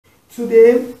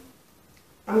Today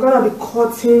I'm gonna be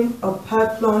cutting a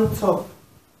peplum top.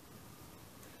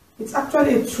 It's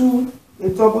actually a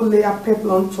double layer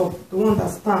peplum top, the one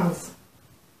that stands.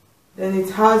 Then it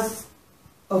has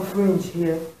a fringe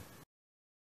here.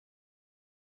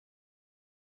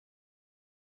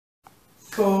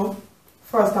 So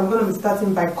first I'm going to be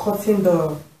starting by cutting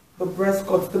the breast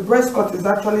cut. The breast cut is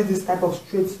actually this type of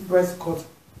straight breast cut.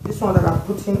 This one that I'm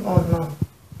putting on now.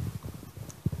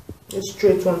 This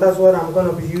straight one, that's what I'm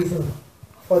going to be using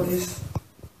for this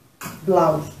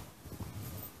blouse.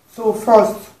 So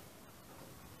first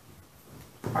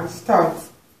I start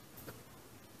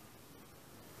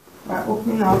by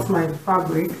opening out my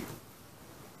fabric.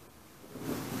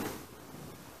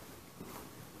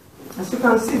 As you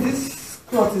can see, this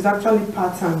cloth is actually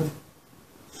patterned,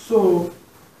 so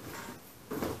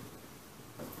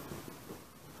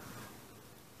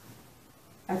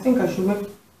I think I should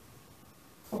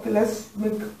let's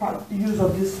make use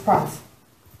of this part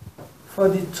for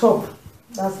the top.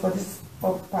 That's for this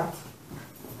top part.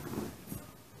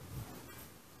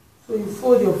 So you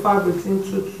fold your fabric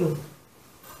into two.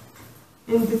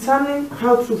 In determining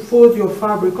how to fold your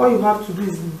fabric, all you have to do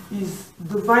is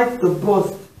divide the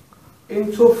bust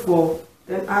into 4,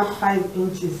 then add 5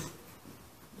 inches.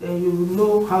 Then you will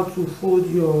know how to fold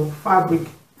your fabric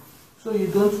so you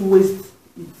don't waste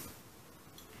it.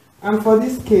 And for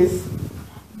this case,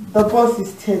 the bust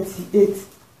is 38.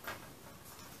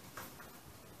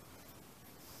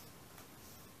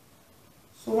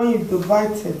 So when you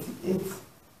divide 38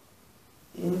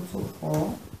 into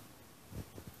 4,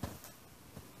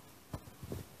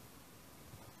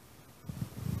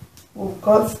 we've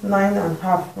got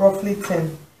 9.5, roughly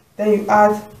 10. Then you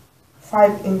add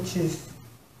 5 inches.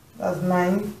 That's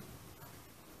 9.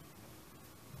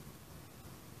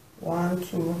 1,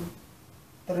 2,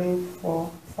 3,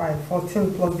 4, 5.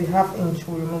 14 plus the half inch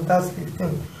we remove. That's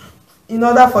 15. In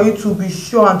order for you to be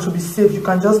sure and to be safe, you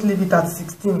can just leave it at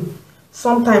 16.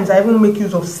 Sometimes I even make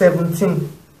use of 17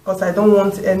 because I don't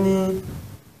want any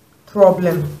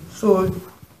problem. So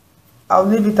I'll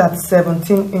leave it at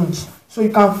 17 inch. So you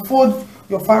can fold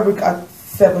your fabric at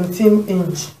 17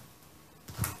 inch.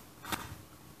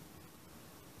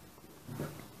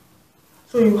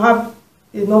 So you have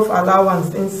enough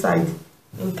allowance inside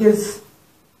in case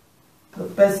the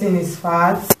person is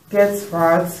fat, gets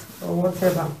fat, or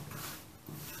whatever.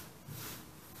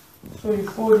 So you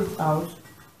fold it out.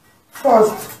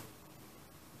 First,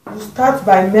 you start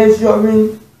by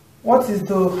measuring what is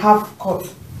the half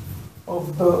cut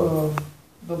of the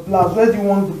blouse. Where do you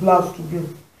want the blouse to be?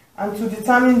 And to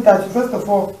determine that, first of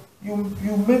all, you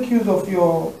make use of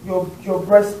your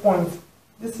breast point.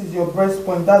 This is your breast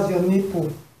point, that's your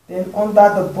nipple. Then under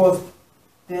the bust,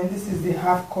 then this is the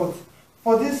half cut.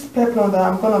 For this peplum that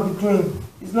I'm going to be doing,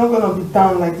 it's not going to be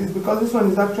down like this because this one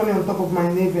is actually on top of my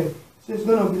navel. So it's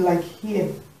going to be like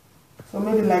here. So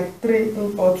maybe like 3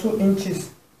 or 2 inches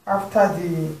after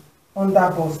the under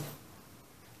bust.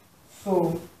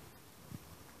 So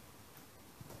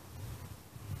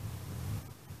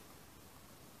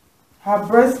her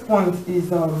breast point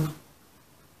is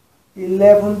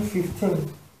 11-15.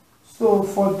 So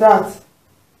for that,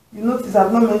 you notice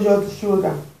I've not measured the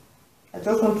shoulder. I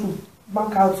just want to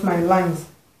mark out my lines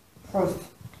first.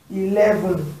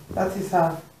 11, that is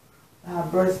her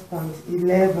breast point.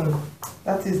 11,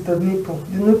 that is the nipple.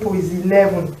 The nipple is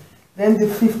 11. Then the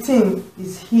 15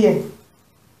 is here.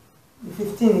 The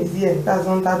 15 is here. That's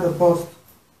under the bust.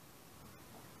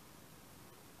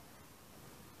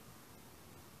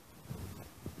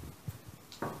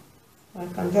 I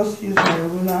can just use my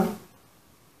ruler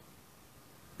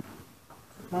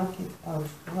to mark it out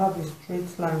to have a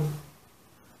straight line.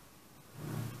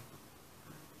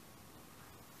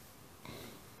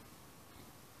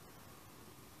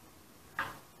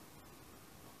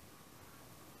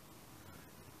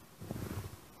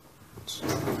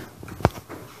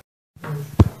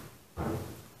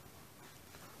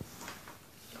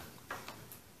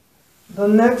 The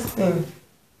next thing,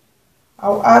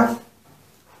 I'll add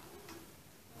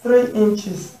 3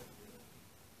 inches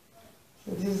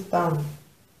to this down.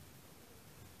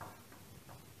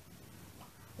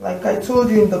 Like I told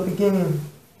you in the beginning,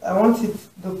 I want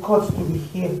the cut to be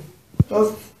here,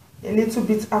 just a little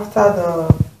bit after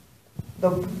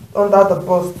the under the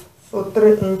bust. So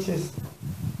 3 inches.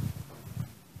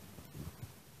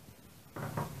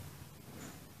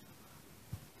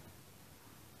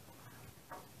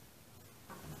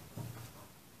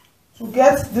 To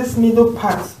get this middle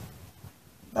part,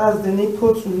 that's the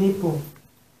nipple to nipple,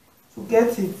 to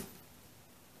get it,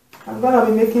 I'm going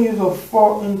to be making use of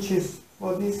 4 inches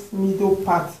for this middle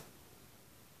part.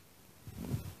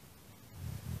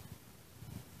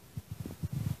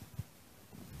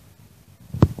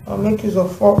 I'll make use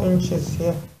of 4 inches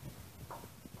here.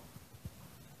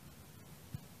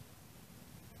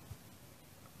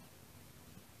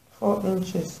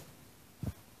 Inches.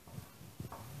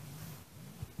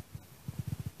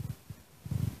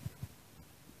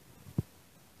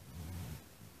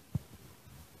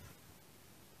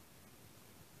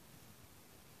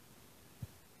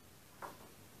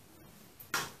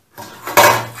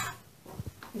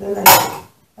 Then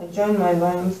I join my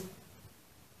lines.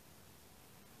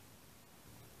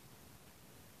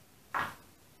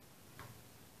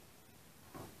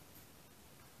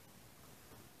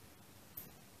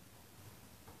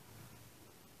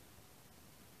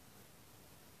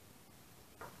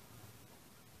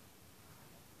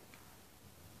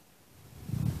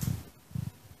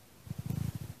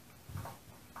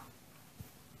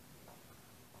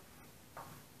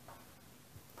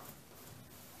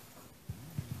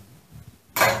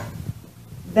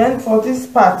 Then for this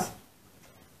part,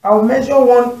 I'll measure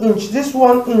 1 inch. This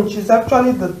 1 inch is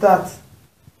actually the dart.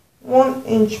 1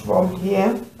 inch from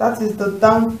here, that is the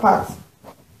down part.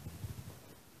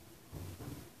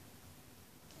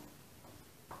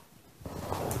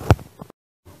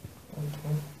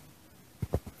 Okay.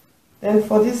 Then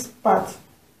for this part,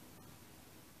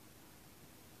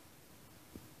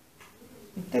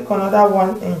 you take another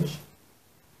 1 inch.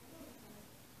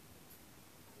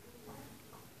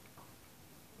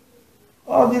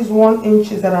 All these 1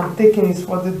 inches that I'm taking is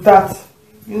for the dart.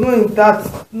 You know, in dart,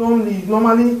 you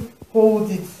normally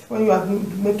hold it when you are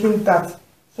making dart.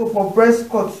 So for breast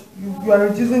cut, you are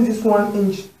reducing this 1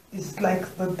 inch. It's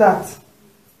like the dart.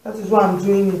 That is why I'm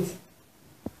doing it.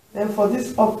 Then for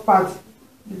this up part,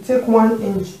 you take 1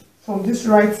 inch from this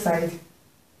right side.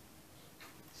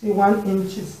 See, 1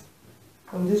 inches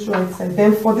from this right side.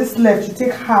 Then for this left, you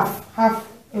take half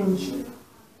inch.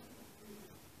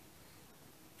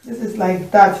 This is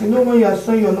like that. You know, when you are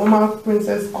sewing your normal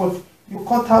princess cut, you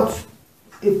cut out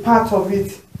a part of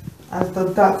it as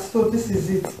the dart. So this is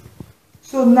it.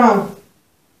 So now,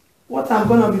 what I'm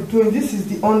going to be doing, this is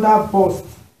the under bust.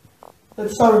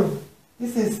 Sorry,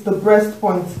 this is the breast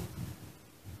point.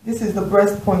 This is the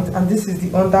breast point and this is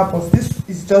the under bust. This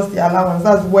is just the allowance.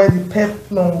 That's where the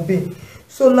peplum will be.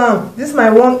 So now, this is my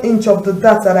 1 inch of the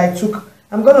dart that I took.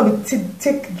 I'm going to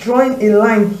be drawing a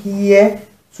line here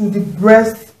to the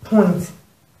breast point.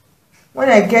 When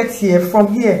I get here,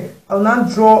 from here, I'll now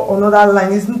draw another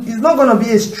line. It's not going to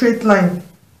be a straight line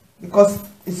because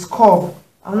it's curved.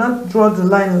 I'll now draw the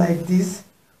line like this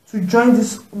to join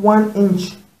this 1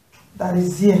 inch that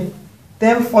is here.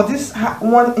 Then for this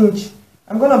 1 inch,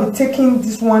 I'm going to be taking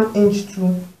this 1 inch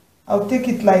too. I'll take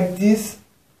it like this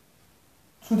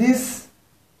to this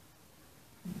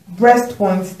breast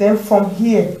point. Then from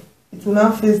here, it will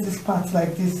now face this part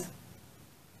like this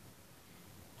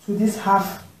to this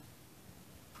half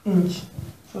inch.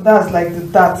 So that's like the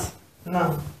dart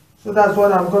now. So that's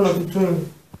what I'm going to be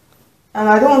doing. And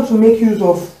I don't want to make use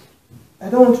of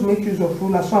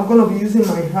ruler, so I'm going to be using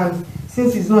my hand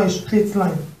since it's not a straight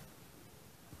line.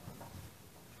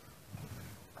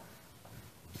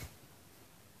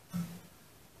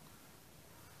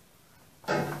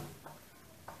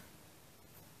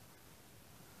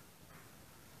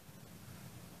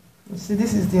 You see,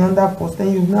 this is the under post.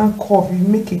 Then you now curve. You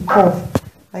make a curve,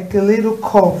 like a little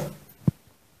curve.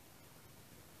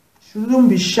 Shouldn't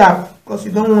be sharp because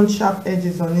you don't want sharp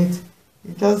edges on it.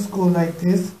 You just go like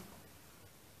this.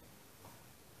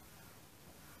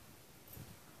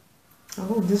 I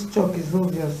hope this chalk is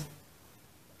obvious.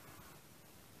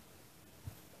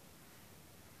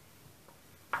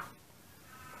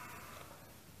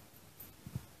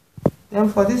 Then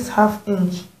for this half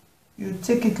inch, you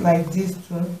take it like this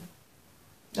too.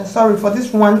 Sorry, for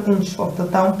this 1 inch of the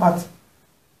down part.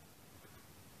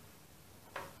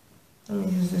 Let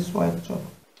me use this white chalk.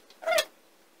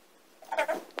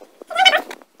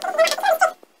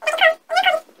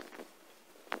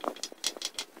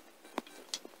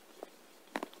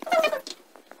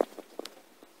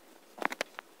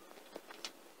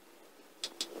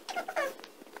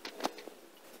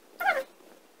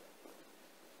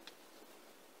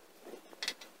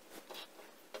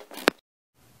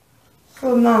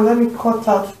 So now let me cut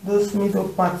out those middle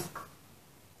parts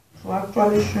to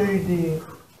actually show you the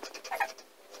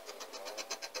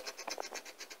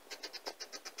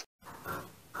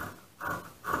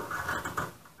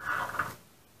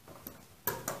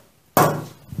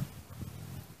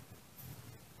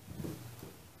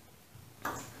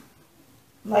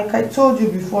like I told you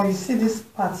before. You see this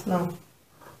part now.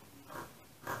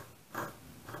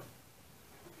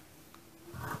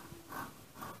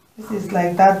 This is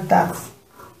like that dart.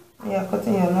 When you're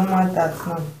cutting your normal dart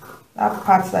now. That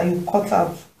part that you cut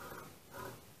out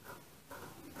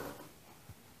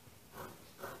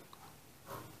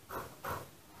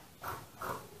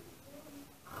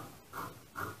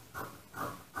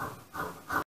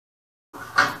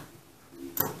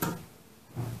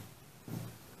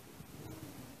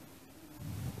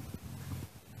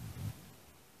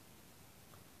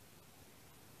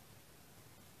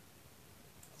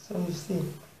So you see.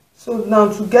 So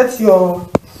now to get your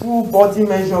full body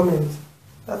measurement,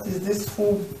 that is this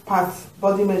full part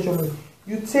body measurement,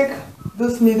 you take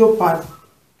this middle part,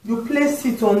 you place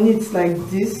it on it like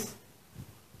this.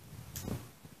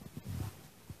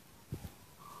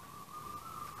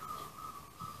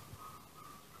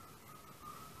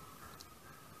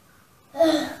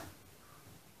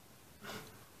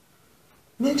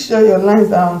 Make sure your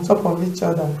lines are on top of each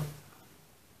other.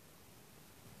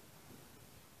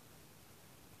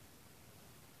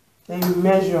 Then you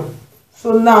measure.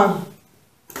 So now,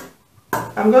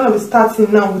 I'm going to be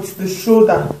starting now with the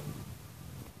shoulder.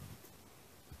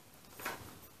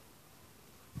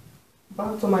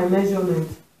 Back to my measurement.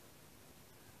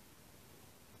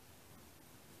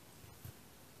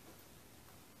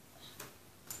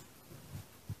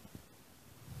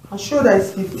 Our shoulder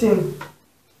is 15.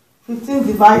 15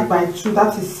 divided by 2,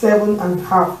 that is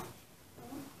 7.5.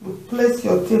 You place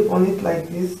your tape on it like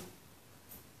this.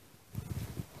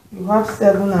 You have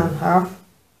 7.5.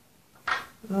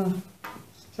 No, this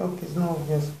chalk is not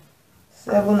obvious.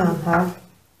 7.5.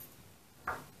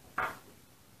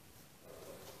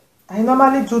 I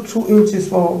normally do 2 inches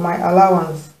for my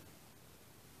allowance.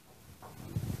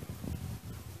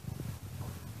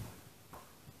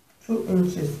 Two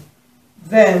inches.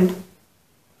 Then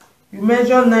you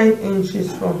measure 9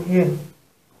 inches from here.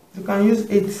 You can use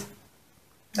 8.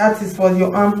 That is for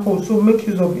your armhole, so make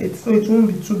use of 8, so it won't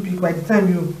be too big by the time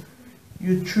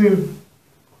you trim.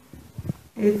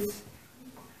 8.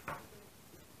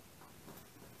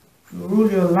 You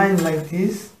rule your line like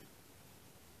this.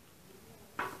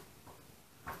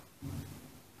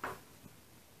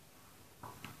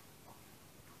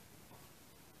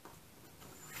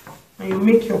 And you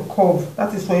make your curve.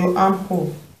 That is for your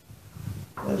armhole.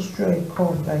 Let's draw a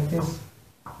curve like this.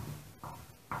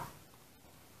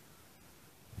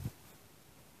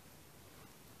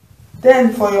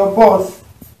 Then for your bust,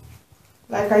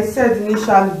 like I said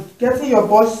initially, getting your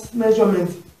bust measurement,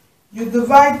 you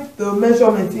divide the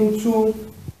measurement into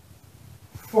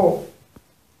 4.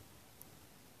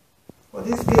 For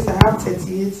this case I have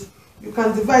 38. You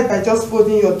can divide by just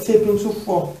folding your tape into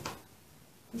 4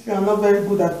 if you are not very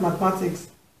good at mathematics.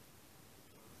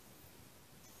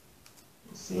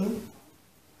 See,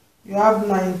 you have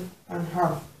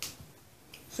 9.5.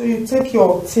 So you take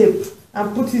your tape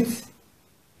and put it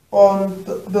on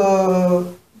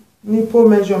the nipple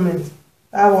measurement.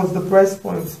 That was the breast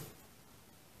point.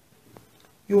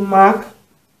 You mark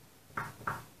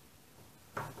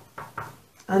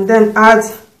and then add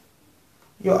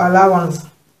your allowance.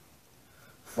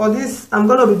 For this, I'm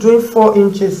going to be doing 4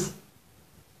 inches.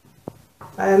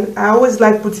 I always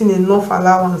like putting enough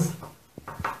allowance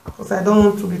because I don't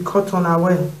want to be caught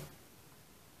unaware.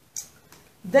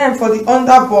 Then for the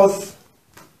under bust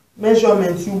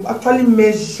measurement, you actually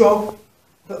measure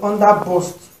the under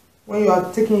bust when you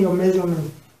are taking your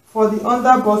measurement. For the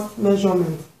under bust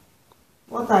measurement,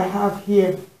 what I have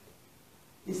here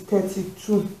is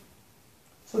 32.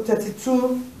 So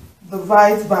 32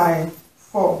 divided by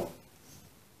 4.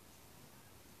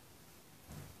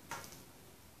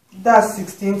 That's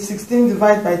 16. 16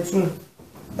 divided by 2.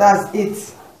 That's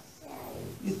 8.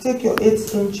 You take your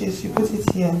 8 inches, you put it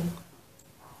here.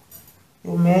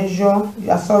 You measure,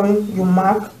 you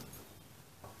mark.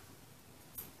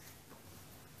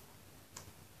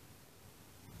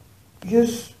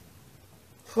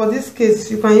 For this case,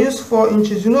 you can use 4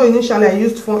 inches. You know, initially I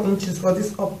used 4 inches for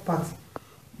this up part.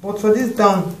 But for this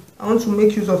down, I want to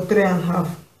make use of 3.5.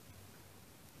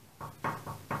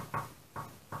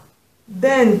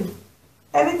 Then,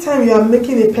 anytime you are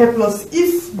making a peplum,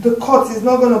 if the cut is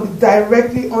not going to be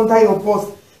directly under your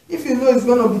bust, if you know it's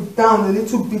going to be down a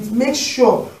little bit, make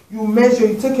sure you measure,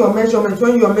 you take your measurement.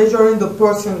 When you are measuring the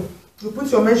person, you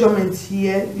put your measurement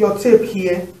here, your tape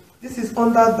here. This is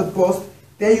under the bust.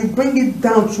 Then you bring it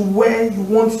down to where you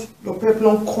want your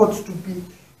peplum cut to be.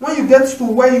 When you get to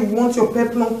where you want your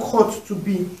peplum cut to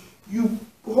be, you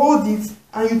hold it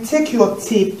and you take your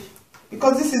tape,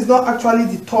 because this is not actually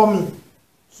the tummy.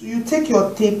 So you take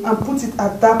your tape and put it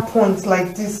at that point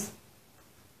like this.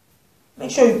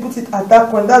 Make sure you put it at that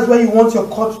point. That's where you want your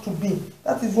cut to be.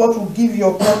 That is what will give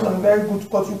your peplum a very good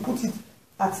cut. You put it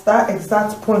at that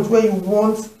exact point where you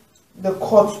want the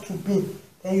cut to be.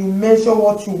 Then you measure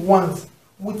what you want.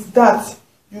 With that,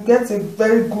 you get a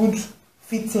very good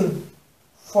fitting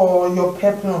for your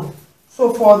peplum.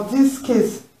 So for this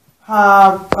case,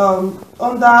 her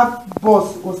under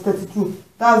bust was 32.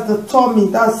 That's the tummy,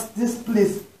 that's this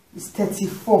place is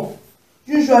 34.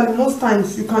 Usually, most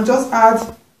times you can just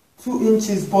add 2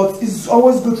 inches, but it's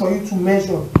always good for you to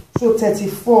measure. So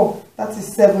 34, that is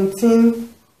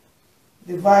 17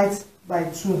 divided by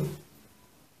 2.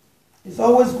 It's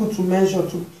always good to measure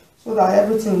too, so that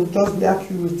everything will just be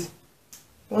accurate.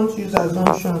 Don't use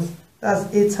assumptions. That's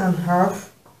 8.5.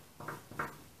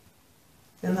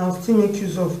 Then I'll still make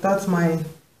use of that's my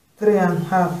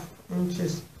 3.5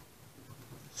 inches.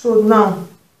 So now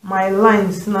my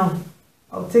lines, now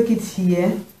I'll take it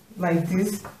here like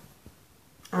this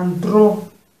and draw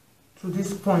to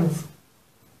this point.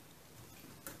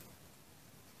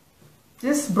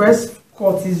 This breast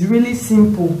cut is really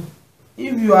simple.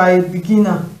 If you are a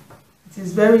beginner, it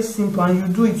is very simple, and you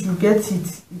do it, you get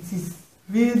it. It is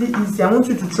really easy. I want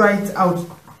you to try it out,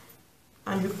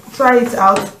 and you try it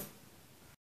out.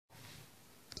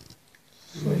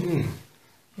 So you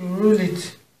roll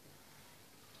it.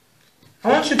 I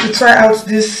want you to try out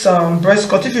this breast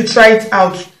cut. If you try it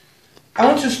out, I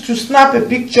want you to snap a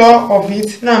picture of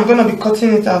it. Now I'm going to be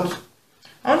cutting it out.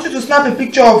 I want you to snap a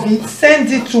picture of it,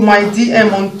 send it to my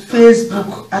DM on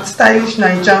Facebook at Stylish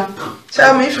Naija.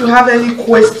 Tell me if you have any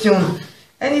question,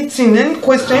 anything, any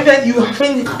question, even you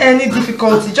find any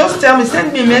difficulty, just tell me,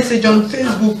 send me a message on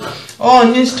Facebook or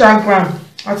on Instagram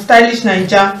at Stylish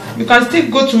Naija. You can still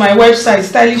go to my website,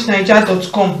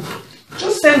 stylishnaija.com.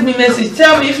 Just send me a message,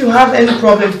 tell me if you have any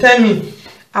problem, tell me,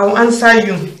 I will answer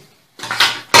you.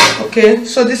 Okay,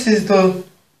 so this is the,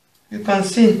 you can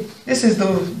see, this is the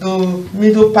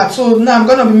middle part. So now I'm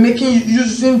going to be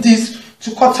using this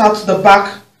to cut out the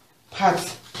back part.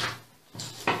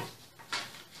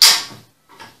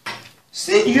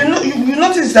 See, you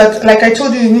notice that, like I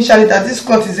told you initially, that this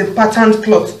cloth is a patterned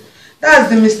cloth. That's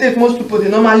the mistake most people, they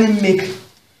normally make.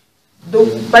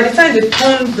 By the time they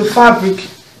turn the fabric,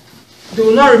 they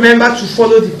will not remember to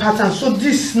follow the pattern. So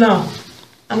this now,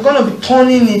 I'm going to be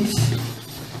turning it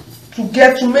to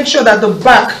make sure that the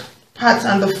back part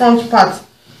and the front part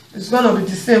is going to be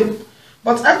the same.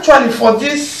 But actually for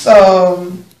this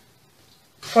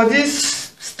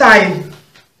style,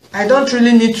 I don't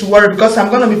really need to worry, because I'm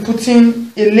going to be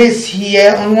putting a lace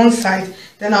here on one side,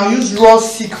 then I'll use raw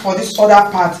silk for this other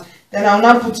part, then I'll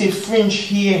now put a fringe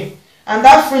here, and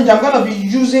that fringe I'm going to be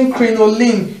using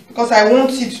crinoline because I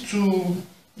want it to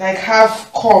like have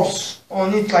curves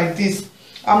on it like this.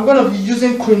 I'm going to be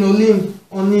using crinoline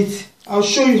on it. I'll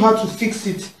show you how to fix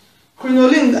it.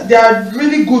 Crinoline, they are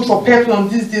really good for peplum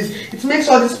these days. It makes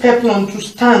all this peplum to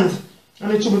stand,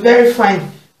 and it will be very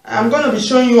fine. I'm going to be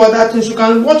showing you other things. You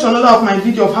can watch another of my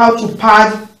video of how to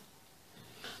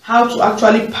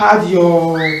actually pad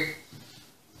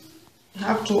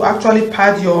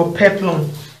your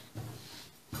peplum.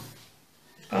 You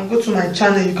can go to my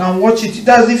channel, you can watch it.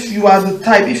 That's if you are the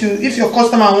type, if your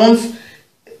customer wants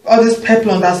all this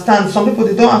peplum that stands. Some people,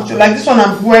 they don't actually like this one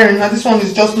I'm wearing. Now this one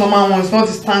is just normal one, it's not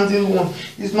the standing one,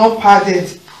 it's not padded,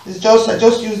 it's just, I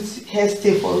just used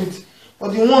hairstay for it.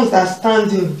 But the ones that are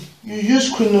standing, you use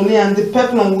crinoline and the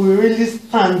peplum will really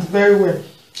stand very well.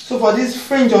 So for this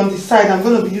fringe on the side, I'm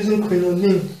going to be using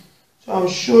crinoline. So I'll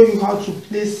show you how to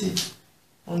place it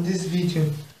on this video.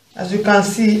 As you can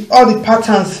see, all the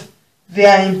patterns, they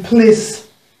are in place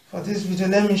for this video.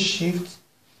 Let me shift.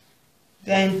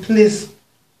 They are in place.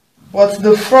 But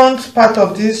the front part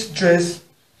of this dress,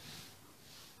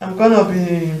 I'm going to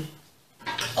be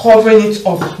covering it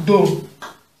up though.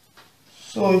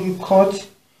 So you cut,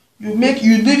 you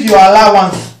leave your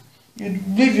allowance. You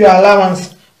leave your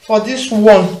allowance. For this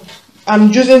one,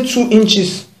 I'm using 2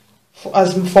 inches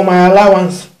for my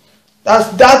allowance.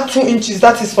 That 2 inches,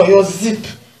 that is for your zip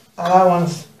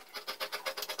allowance.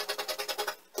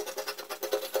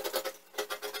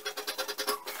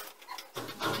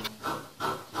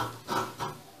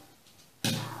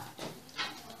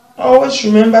 Always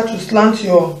remember to slant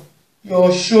your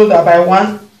shoulder by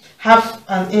 1/2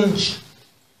 an inch.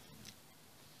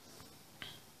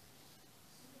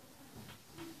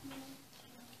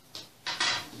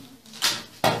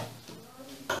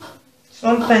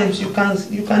 Sometimes you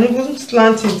can even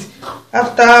slant it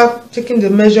after taking the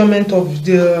measurement of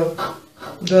the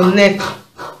neck.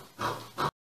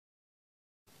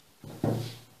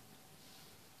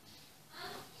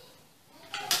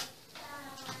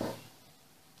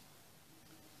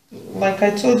 Like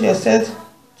I told you, I said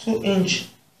 2 inch.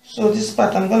 So this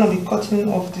part, I'm going to be cutting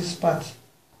off this part.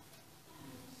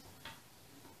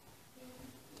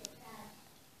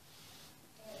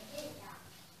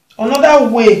 Another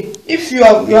way, if you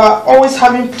are always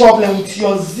having problem with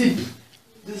your zip,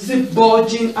 the zip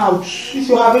bulging out. If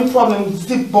you're having problem with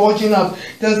zip bulging out,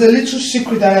 there's a little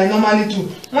secret that I normally do.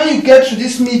 When you get to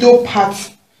this middle part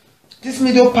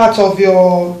of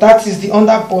your, that is the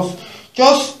underbust,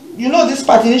 just, you know, this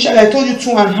part initially I told you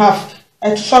 2.5.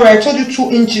 I told you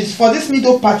 2 inches. For this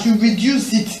middle part, you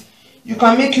reduce it. You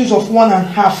can make use of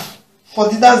 1.5 for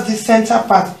that's the center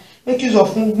part. Make use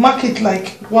of, mark it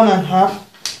like 1.5.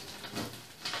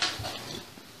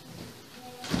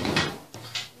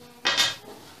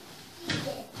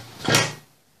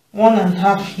 One and a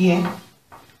half here.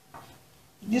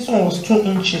 This one was 2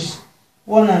 inches.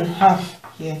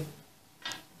 1.5 here.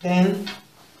 Then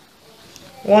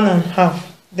 1.5.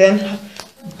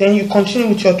 Then you continue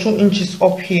with your 2 inches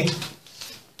up here.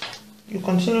 You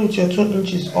continue with your 2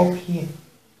 inches up here.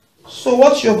 So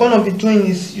what you're gonna be doing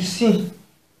is, you see,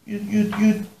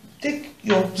 you take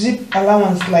your zip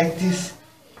allowance like this.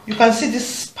 You can see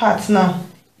this part now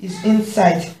is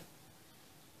inside.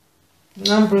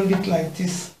 Now bring it like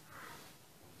this.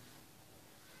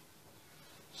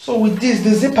 So with this,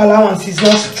 the zip allowance is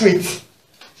not straight.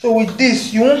 So with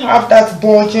this, you won't have that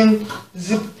bulging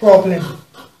zip problem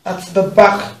at the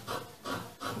back.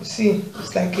 You see,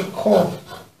 it's like a curve.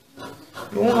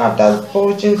 You won't have that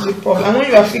bulging zip problem. And when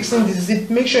you are fixing the zip,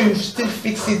 make sure you still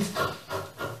fix it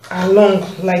along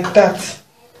like that.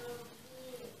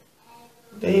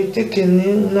 Then you take a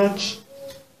nail notch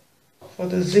for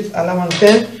the zip allowance.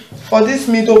 Then for this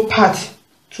middle part,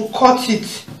 to cut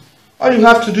it, all you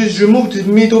have to do is remove the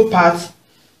middle part,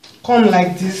 come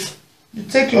like this. You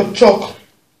take your chalk,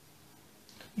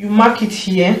 you mark it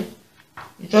here,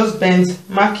 you just bend,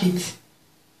 mark it.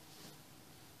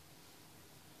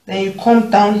 Then you come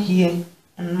down here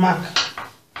and mark.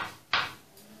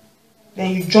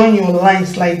 Then you join your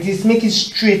lines like this, make it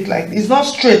straight like this. It's not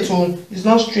straight, oh, it's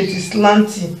not straight, it's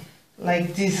slanty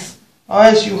like this, or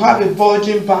else you have a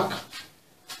bulging back.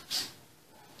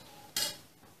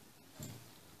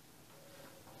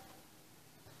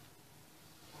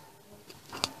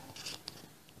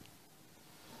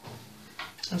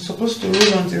 I'm supposed to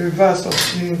roll on the reverse of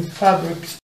the fabric.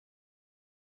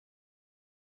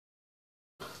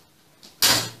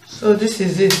 So this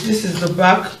is it. This is the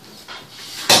back.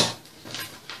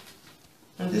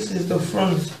 And this is the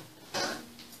front.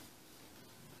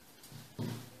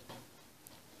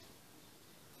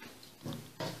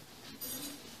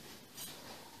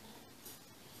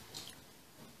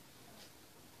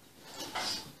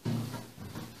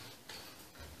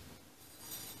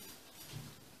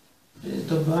 This is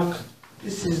the back,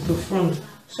 this is the front.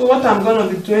 So what I'm going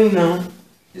to be doing now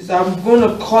is I'm going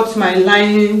to cut my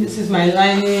lining. This is my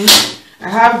lining. I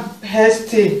have hair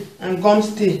stay and gum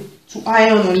stay to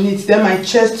iron on it. Then my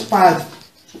chest pad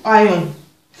to iron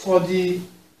for the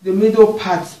middle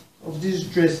part of this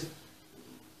dress.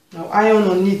 Now iron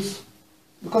on it,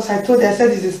 because I said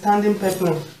it's a standing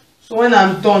peplum. So when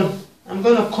I'm done, I'm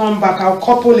going to come back. I'll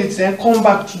couple it and come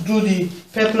back to do the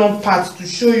peplum part to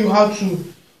show you how to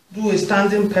do a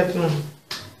standing peplum.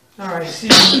 Alright, see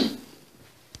you.